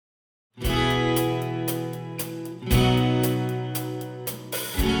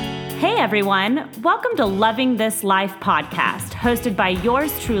everyone. Welcome to Loving This Life podcast, hosted by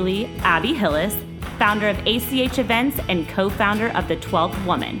yours truly, Abby Hillis, founder of ACH Events and co-founder of The 12th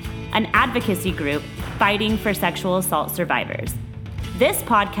Woman, an advocacy group fighting for sexual assault survivors. This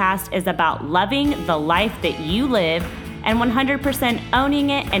podcast is about loving the life that you live and 100%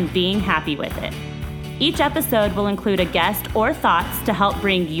 owning it and being happy with it. Each episode will include a guest or thoughts to help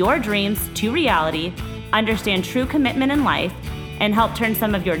bring your dreams to reality, understand true commitment in life, and help turn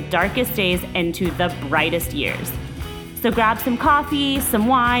some of your darkest days into the brightest years. So grab some coffee, some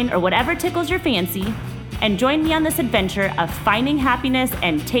wine, or whatever tickles your fancy, and join me on this adventure of finding happiness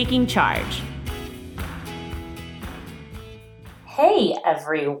and taking charge. Hey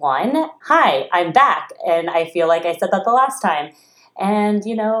everyone. Hi, I'm back, and I feel like I said that the last time. And,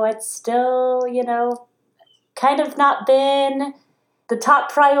 it's still, kind of not been the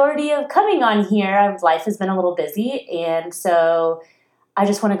top priority of coming on here. Life has been a little busy, and so I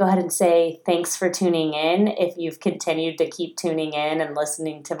just want to go ahead and say thanks for tuning in. If you've continued to keep tuning in and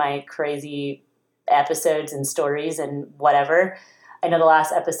listening to my crazy episodes and stories and whatever. I know the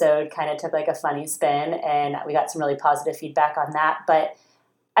last episode kind of took like a funny spin, and we got some really positive feedback on that, but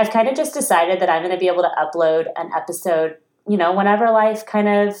I've kind of just decided that I'm going to be able to upload an episode, whenever life kind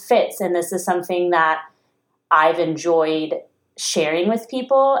of fits, and this is something that I've enjoyed sharing with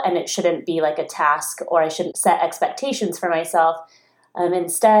people, and it shouldn't be like a task, or I shouldn't set expectations for myself.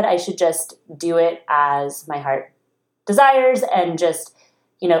 Instead, I should just do it as my heart desires and just,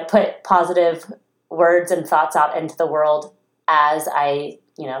 put positive words and thoughts out into the world as I,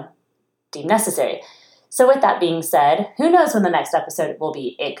 deem necessary. So with that being said, who knows when the next episode will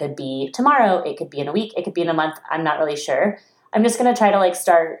be? It could be tomorrow, it could be in a week, it could be in a month. I'm not really sure. I'm just going to try to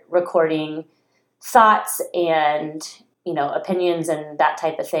start recording thoughts and opinions and that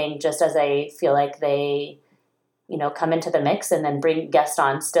type of thing, just as I feel like they, come into the mix, and then bring guests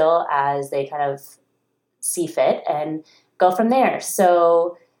on still as they kind of see fit and go from there.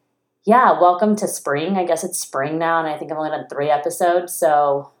 So yeah, welcome to spring. I guess it's spring now, and I think I've only done 3 episodes.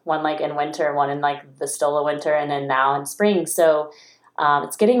 So one in winter, one in the still of winter, and then now in spring. So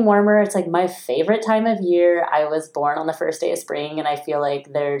it's getting warmer. It's my my time of year. I was born on the first day of spring, and I feel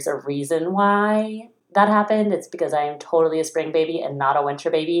like there's a reason why that happened. It's because I am totally a spring baby and not a winter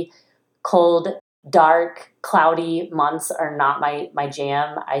baby. Cold, dark, cloudy months are not my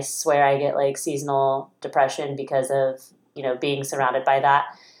jam. I swear I get seasonal depression because of, being surrounded by that.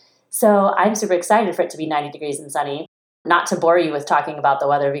 So I'm super excited for it to be 90 degrees and sunny. Not to bore you with talking about the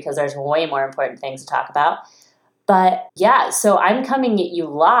weather, because there's way more important things to talk about. But yeah, so I'm coming at you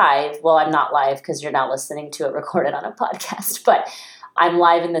live. Well, I'm not live because you're not listening to it recorded on a podcast, but I'm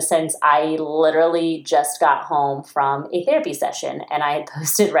live in the sense I literally just got home from a therapy session, and I had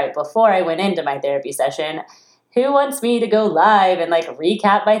posted right before I went into my therapy session, who wants me to go live and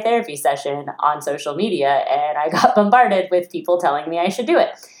recap my therapy session on social media? And I got bombarded with people telling me I should do it.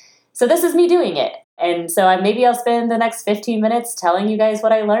 So this is me doing it. And so maybe I'll spend the next 15 minutes telling you guys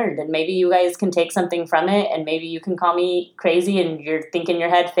what I learned, and maybe you guys can take something from it, and maybe you can call me crazy and you're thinking in your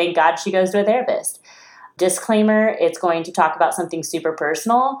head, thank God she goes to a therapist. Disclaimer, it's going to talk about something super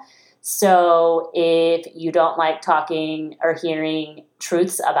personal. So if you don't like talking or hearing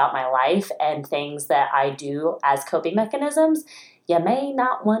truths about my life and things that I do as coping mechanisms, you may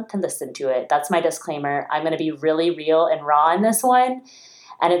not want to listen to it. That's my disclaimer. I'm going to be really real and raw in this one,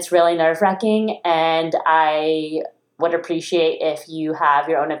 and it's really nerve-wracking, and I would appreciate if you have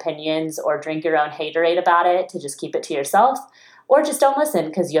your own opinions or drink your own haterade about it, to just keep it to yourself, or just don't listen,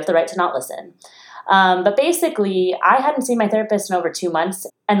 because you have the right to not listen. But basically, I hadn't seen my therapist in over 2 months,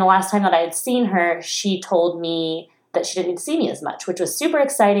 and the last time that I had seen her, she told me that she didn't need to see me as much, which was super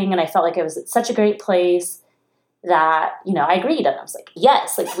exciting, and I felt like it was at such a great place that, I agreed, and I was like,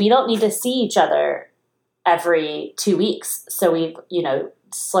 yes, we don't need to see each other every 2 weeks. So we've,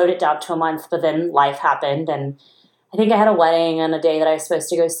 slowed it down to a month, but then life happened, and I think I had a wedding on a day that I was supposed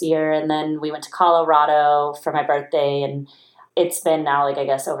to go see her, and then we went to Colorado for my birthday, and it's been now, I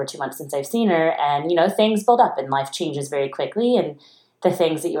guess, over 2 months since I've seen her, and, things build up, and life changes very quickly, and the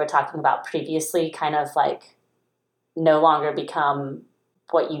things that you were talking about previously kind of, no longer become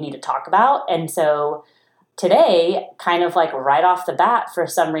what you need to talk about, and so today, kind of, right off the bat, for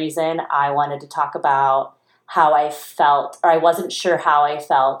some reason, I wanted to talk about how I felt, or I wasn't sure how I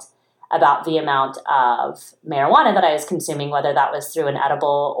felt about the amount of marijuana that I was consuming, whether that was through an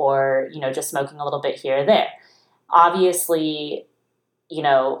edible or, just smoking a little bit here or there. Obviously,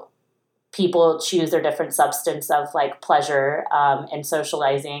 people choose their different substance of pleasure and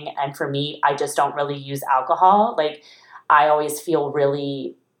socializing. And for me, I just don't really use alcohol. I always feel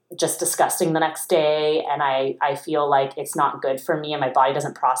really just disgusting the next day, and I feel like it's not good for me and my body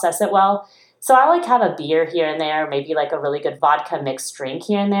doesn't process it well. So I like have a beer here and there, maybe like a really good vodka mixed drink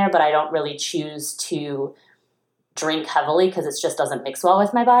here and there, but I don't really choose to drink heavily because it just doesn't mix well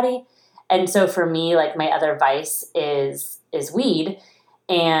with my body. And so for me, like my other vice is weed.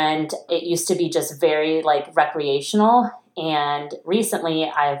 And it used to be just very like recreational. And recently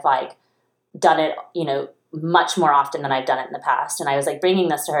I've like done it, much more often than I've done it in the past. And I was like bringing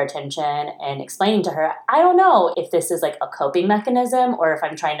this to her attention and explaining to her, I don't know if this is like a coping mechanism or if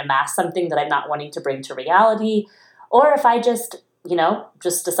I'm trying to mask something that I'm not wanting to bring to reality, or if I just,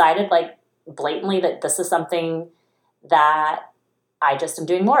 just decided like blatantly that this is something that I just am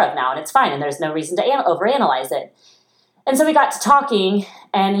doing more of now and it's fine and there's no reason to overanalyze it. And so we got to talking,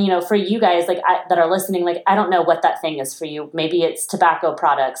 and, for you guys like that are listening, like, I don't know what that thing is for you. Maybe it's tobacco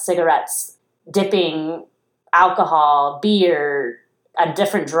products, cigarettes, dipping, alcohol, beer, a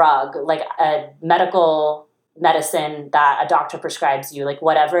different drug, like a medical medicine that a doctor prescribes you, like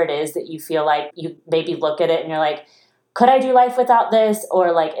whatever it is that you feel like you maybe look at it and you're like, could I do life without this?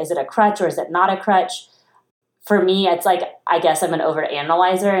 Or like, is it a crutch or is it not a crutch? For me, it's like, I guess I'm an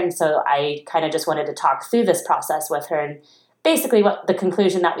overanalyzer. And so I kind of just wanted to talk through this process with her. And basically what the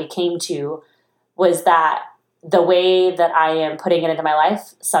conclusion that we came to was that the way that I am putting it into my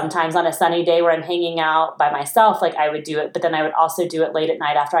life, sometimes on a sunny day where I'm hanging out by myself, like I would do it, but then I would also do it late at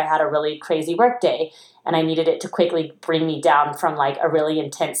night after I had a really crazy work day and I needed it to quickly bring me down from like a really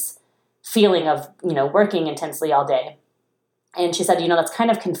intense feeling of, working intensely all day. And she said, that's kind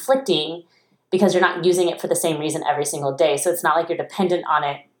of conflicting because you're not using it for the same reason every single day. So it's not like you're dependent on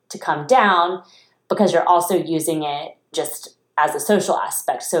it to come down because you're also using it just as a social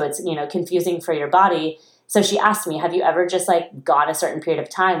aspect. So it's, confusing for your body. So she asked me, have you ever just like gone a certain period of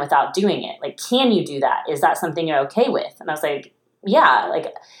time without doing it? Like, can you do that? Is that something you're okay with? And I was like, yeah.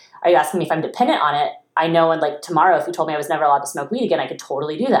 Like, are you asking me if I'm dependent on it? I know. And like tomorrow, if you told me I was never allowed to smoke weed again, I could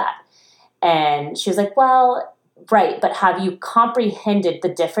totally do that. And she was like, well, right. But have you comprehended the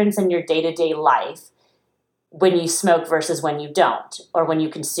difference in your day-to-day life when you smoke versus when you don't, or when you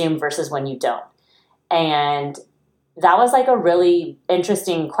consume versus when you don't? And that was like a really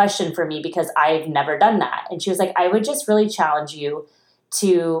interesting question for me because I've never done that. And she was like, I would just really challenge you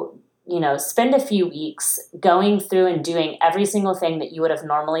to, spend a few weeks going through and doing every single thing that you would have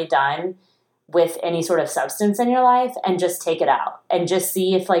normally done with any sort of substance in your life and just take it out and just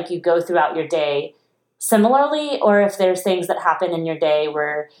see if like you go throughout your day similarly, or if there's things that happen in your day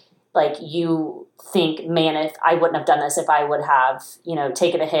where like you think, man, if I wouldn't have done this, if I would have,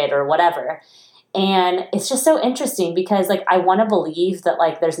 taken a hit or whatever. And it's just so interesting because like I want to believe that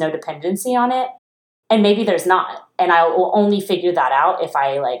like there's no dependency on it, and maybe there's not. And I will only figure that out if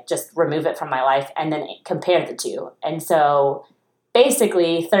I like just remove it from my life and then compare the two. And so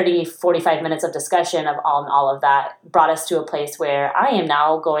basically 30, 45 minutes of discussion of all of that brought us to a place where I am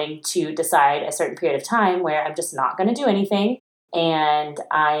now going to decide a certain period of time where I'm just not going to do anything. And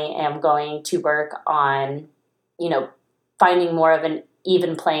I am going to work on, finding more of an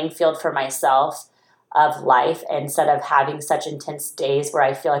even playing field for myself of life instead of having such intense days where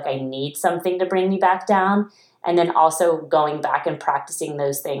I feel like I need something to bring me back down. And then also going back and practicing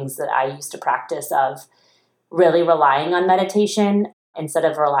those things that I used to practice of really relying on meditation instead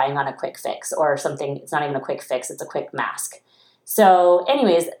of relying on a quick fix or something. It's not even a quick fix, it's a quick mask. So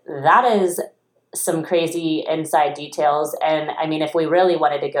anyways, that is some crazy inside details. And I mean, if we really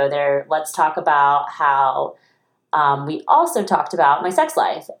wanted to go there, let's talk about how we also talked about my sex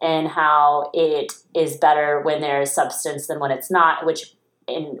life and how it is better when there is substance than when it's not, which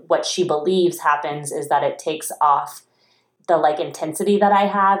in what she believes happens is that it takes off the like intensity that I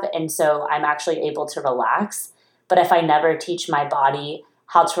have. And so I'm actually able to relax. But if I never teach my body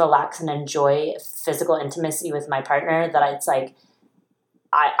how to relax and enjoy physical intimacy with my partner, that it's like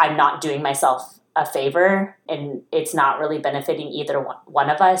I'm not doing myself a favor, and it's not really benefiting either one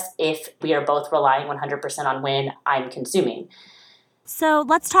of us if we are both relying 100% on when I'm consuming. So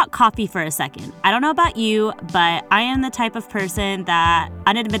let's talk coffee for a second. I don't know about you, but I am the type of person that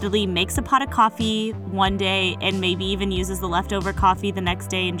unadmittedly makes a pot of coffee one day and maybe even uses the leftover coffee the next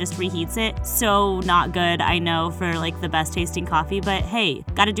day and just reheats it. So not good, I know, for like the best tasting coffee, but hey,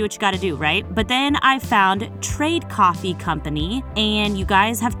 gotta do what you gotta do, right? But then I found Trade Coffee Company, and you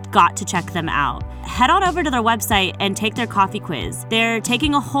guys have got to check them out. Head on over to their website and take their coffee quiz. They're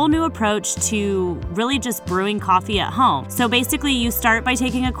taking a whole new approach to really just brewing coffee at home. So basically you start start by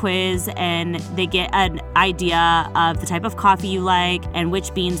taking a quiz, and they get an idea of the type of coffee you like and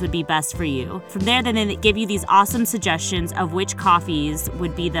which beans would be best for you. From there, then they give you these awesome suggestions of which coffees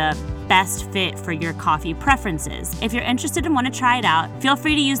would be the best fit for your coffee preferences. If you're interested and want to try it out, feel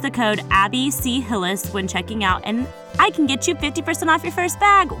free to use the code Abby C. Hillis when checking out, and I can get you 50% off your first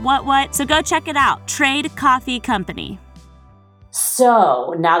bag. What? So go check it out. Trade Coffee Company.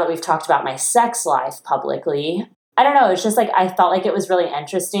 So now that we've talked about my sex life publicly, I don't know, it's just like I felt like it was really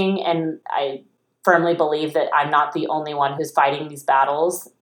interesting, and I firmly believe that I'm not the only one who's fighting these battles.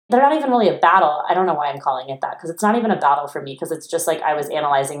 They're not even really a battle. I don't know why I'm calling it that, because it's not even a battle for me, because it's just like I was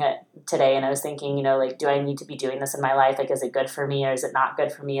analyzing it today and I was thinking, like, do I need to be doing this in my life? Like, is it good for me or is it not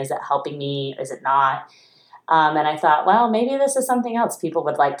good for me? Is it helping me? Is it not? And I thought, well, maybe this is something else people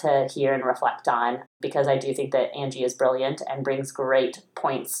would like to hear and reflect on, because I do think that Angie is brilliant and brings great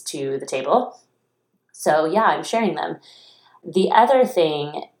points to the table. So yeah, I'm sharing them. The other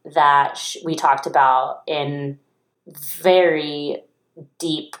thing that we talked about in very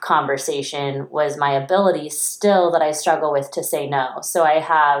deep conversation was my ability still that I struggle with to say no. So I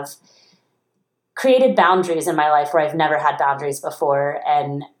have created boundaries in my life where I've never had boundaries before.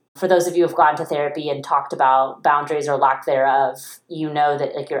 And for those of you who've gone to therapy and talked about boundaries or lack thereof, you know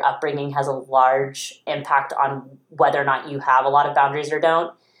that like your upbringing has a large impact on whether or not you have a lot of boundaries or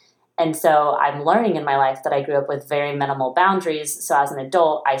don't. And so I'm learning in my life that I grew up with very minimal boundaries. So as an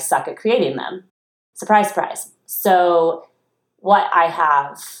adult, I suck at creating them. Surprise, surprise. So what I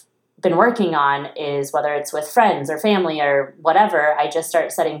have been working on is, whether it's with friends or family or whatever, I just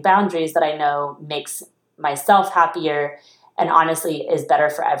start setting boundaries that I know makes myself happier and honestly is better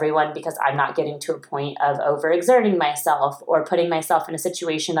for everyone, because I'm not getting to a point of overexerting myself or putting myself in a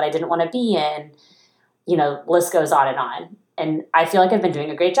situation that I didn't want to be in. List goes on. And I feel like I've been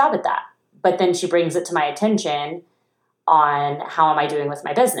doing a great job at that. But then she brings it to my attention on how am I doing with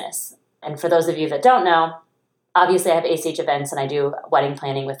my business. And for those of you that don't know, obviously I have ACH Events and I do wedding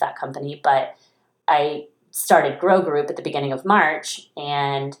planning with that company, but I started Grow Group at the beginning of March,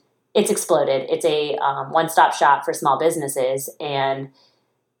 and it's exploded. It's a one-stop shop for small businesses, and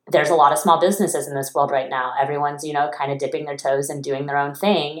there's a lot of small businesses in this world right now. Everyone's, kind of dipping their toes and doing their own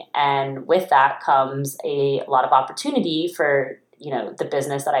thing. And with that comes a lot of opportunity for, the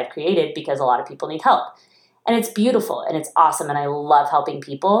business that I've created, because a lot of people need help. And it's beautiful and it's awesome. And I love helping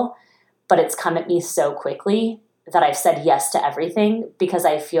people, but it's come at me so quickly that I've said yes to everything, because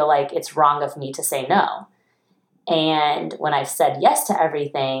I feel like it's wrong of me to say no. And when I've said yes to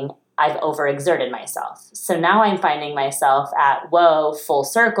everything, I've overexerted myself. So now I'm finding myself at, full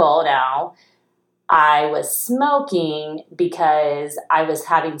circle now. I was smoking because I was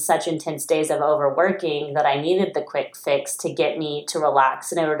having such intense days of overworking that I needed the quick fix to get me to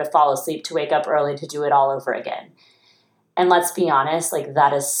relax in order to fall asleep, to wake up early, to do it all over again. And let's be honest, like,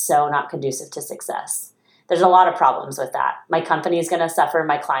 that is so not conducive to success. There's a lot of problems with that. My company is going to suffer,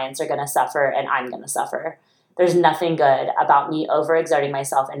 my clients are going to suffer, and I'm going to suffer. There's nothing good about me overexerting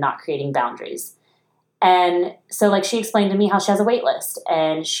myself and not creating boundaries. And so, like, she explained to me how she has a wait list,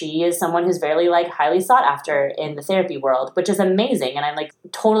 and she is someone who's very, highly sought after in the therapy world, which is amazing. And I,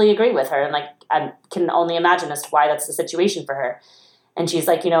 totally agree with her. And, I can only imagine as to why that's the situation for her. And she's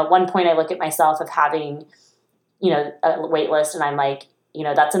like, at one point I look at myself of having, a wait list, and I'm like,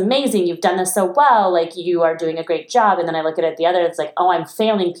 that's amazing. You've done this so well. Like, you are doing a great job. And then I look at it the other, it's like, oh, I'm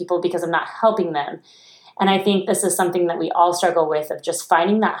failing people because I'm not helping them. And I think this is something that we all struggle with, of just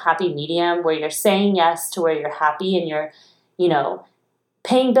finding that happy medium where you're saying yes to where you're happy and you're,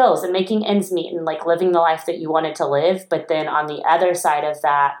 paying bills and making ends meet and living the life that you wanted to live. But then on the other side of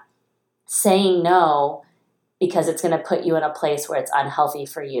that, saying no because it's going to put you in a place where it's unhealthy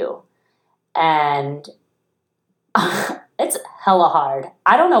for you. And it's hella hard.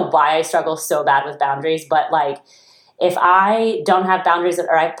 I don't know why I struggle so bad with boundaries, but if I don't have boundaries,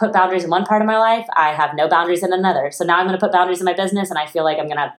 or I put boundaries in one part of my life, I have no boundaries in another. So now I'm going to put boundaries in my business, and I feel like I'm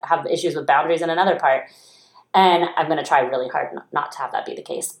going to have issues with boundaries in another part. And I'm going to try really hard not to have that be the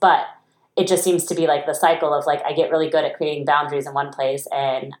case. But it just seems to be the cycle of I get really good at creating boundaries in one place,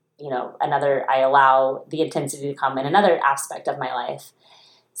 and another, I allow the intensity to come in another aspect of my life.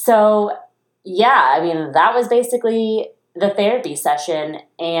 So yeah, that was basically the therapy session.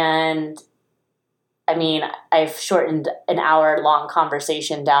 And I've shortened an hour-long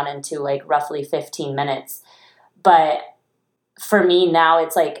conversation down into roughly 15 minutes. But for me now,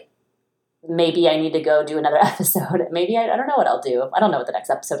 it's maybe I need to go do another episode. Maybe I don't know what I'll do. I don't know what the next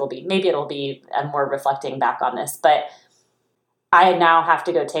episode will be. Maybe it'll be more reflecting back on this. But I now have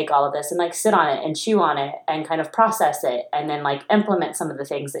to go take all of this and sit on it and chew on it and kind of process it, and then implement some of the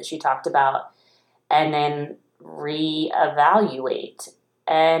things that she talked about, and then reevaluate.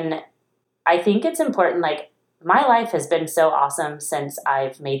 And I think it's important, like, my life has been so awesome since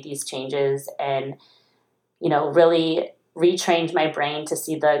I've made these changes and, you know, really retrained my brain to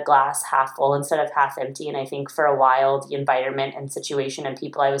see the glass half full instead of half empty. And I think for a while, the environment and situation and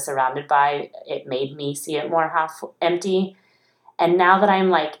people I was surrounded by, it made me see it more half empty. And now that I'm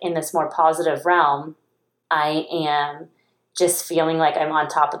like in this more positive realm, I am just feeling like I'm on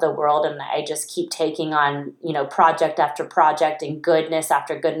top of the world, and I just keep taking on, you know, project after project and goodness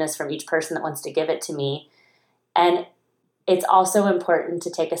after goodness from each person that wants to give it to me. And it's also important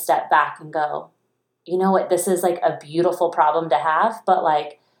to take a step back and go, you know what, this is like a beautiful problem to have, but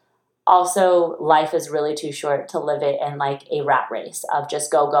like also life is really too short to live it in like a rat race of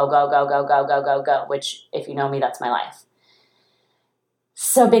just go, go, go, go, go, go, go, go, go, which if you know me, that's my life.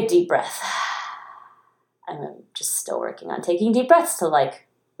 So big deep breath. I'm just still working on taking deep breaths to like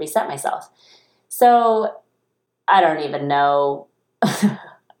reset myself. So I don't even know.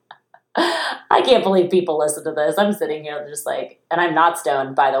 I can't believe people listen to this. I'm sitting here just like, and I'm not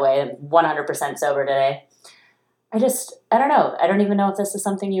stoned, by the way. I'm 100% sober today. I don't know. I don't even know if this is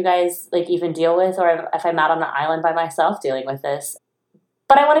something you guys like even deal with, or if I'm out on the island by myself dealing with this.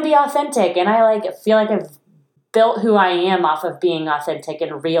 But I want to be authentic, and I like feel like I've built who I am off of being authentic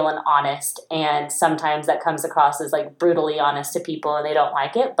and real and honest. And sometimes that comes across as like brutally honest to people and they don't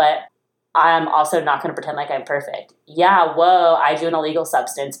like it, but I'm also not going to pretend like I'm perfect. Yeah, whoa, I do an illegal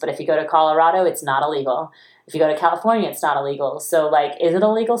substance, but if you go to Colorado, it's not illegal. If you go to California, it's not illegal. So like, is it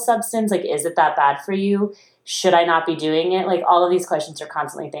a legal substance? Like, is it that bad for you? Should I not be doing it? Like, all of these questions are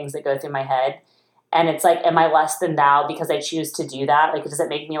constantly things that go through my head. And it's like, am I less than thou because I choose to do that? Like, does it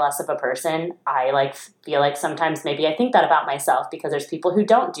make me less of a person? I like feel like sometimes maybe I think that about myself because there's people who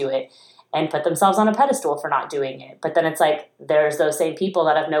don't do it and put themselves on a pedestal for not doing it. But then it's like, there's those same people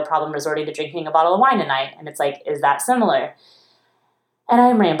that have no problem resorting to drinking a bottle of wine a night. And it's like, is that similar? And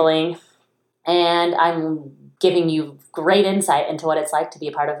I'm rambling, and I'm giving you great insight into what it's like to be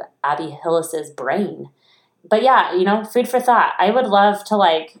a part of Abby Hillis's brain. But yeah, you know, food for thought. I would love to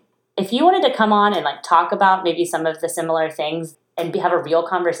like, if you wanted to come on and like talk about maybe some of the similar things and have a real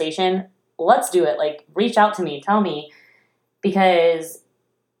conversation, let's do it. Like, reach out to me, tell me, because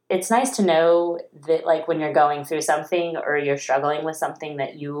it's nice to know that like when you're going through something or you're struggling with something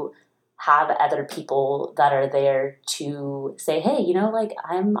that you have other people that are there to say, hey, you know, like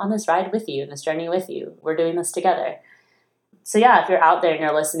I'm on this ride with you and this journey with you. We're doing this together. So yeah, if you're out there and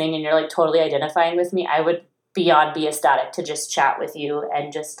you're listening and you're like totally identifying with me, I would be ecstatic to just chat with you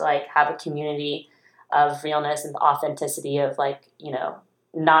and just like have a community of realness and authenticity of like, you know,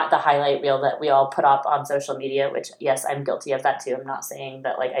 not the highlight reel that we all put up on social media, which yes, I'm guilty of that too. I'm not saying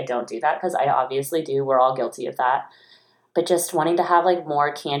that like I don't do that, because I obviously do. We're all guilty of that. But just wanting to have like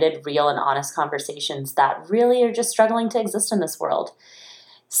more candid, real and honest conversations that really are just struggling to exist in this world.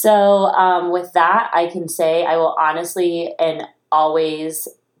 So with that, I can say I will honestly and always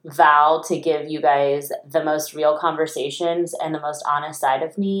vow to give you guys the most real conversations and the most honest side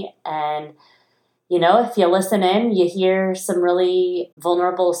of me. And, you know, if you listen in, you hear some really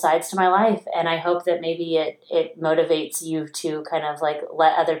vulnerable sides to my life. And I hope that maybe it motivates you to kind of like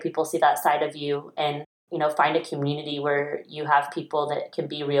let other people see that side of you and, you know, find a community where you have people that can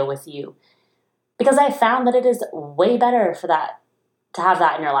be real with you. Because I found that it is way better for that, to have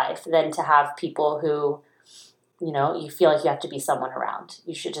that in your life than to have people who, you know, you feel like you have to be someone around.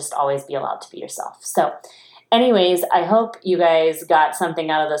 You should just always be allowed to be yourself. So anyways, I hope you guys got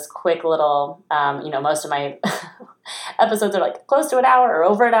something out of this quick little, you know, most of my episodes are like close to an hour or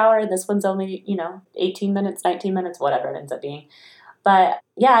over an hour. And this one's only, you know, 18 minutes, 19 minutes, whatever it ends up being. But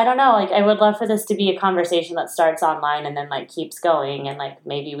yeah, I don't know. Like, I would love for this to be a conversation that starts online and then like keeps going. And like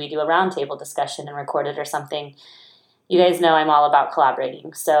maybe we do a roundtable discussion and record it or something. You guys know I'm all about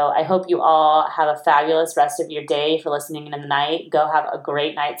collaborating. So I hope you all have a fabulous rest of your day. For listening in the night, go have a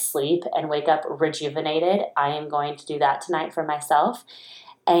great night's sleep and wake up rejuvenated. I am going to do that tonight for myself.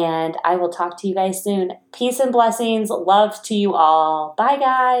 And I will talk to you guys soon. Peace and blessings. Love to you all. Bye,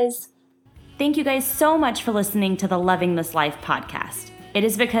 guys. Thank you guys so much for listening to the Loving This Life podcast. It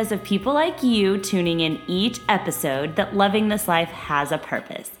is because of people like you tuning in each episode that Loving This Life has a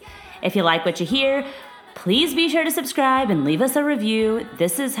purpose. If you like what you hear, please be sure to subscribe and leave us a review.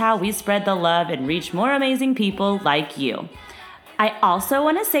 This is how we spread the love and reach more amazing people like you. I also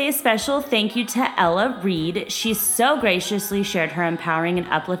want to say a special thank you to Ella Reed. She so graciously shared her empowering and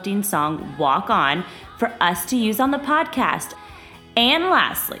uplifting song, Walk On, for us to use on the podcast. And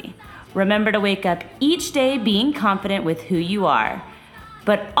lastly, remember to wake up each day being confident with who you are,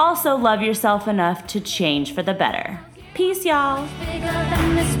 but also love yourself enough to change for the better. Peace, y'all.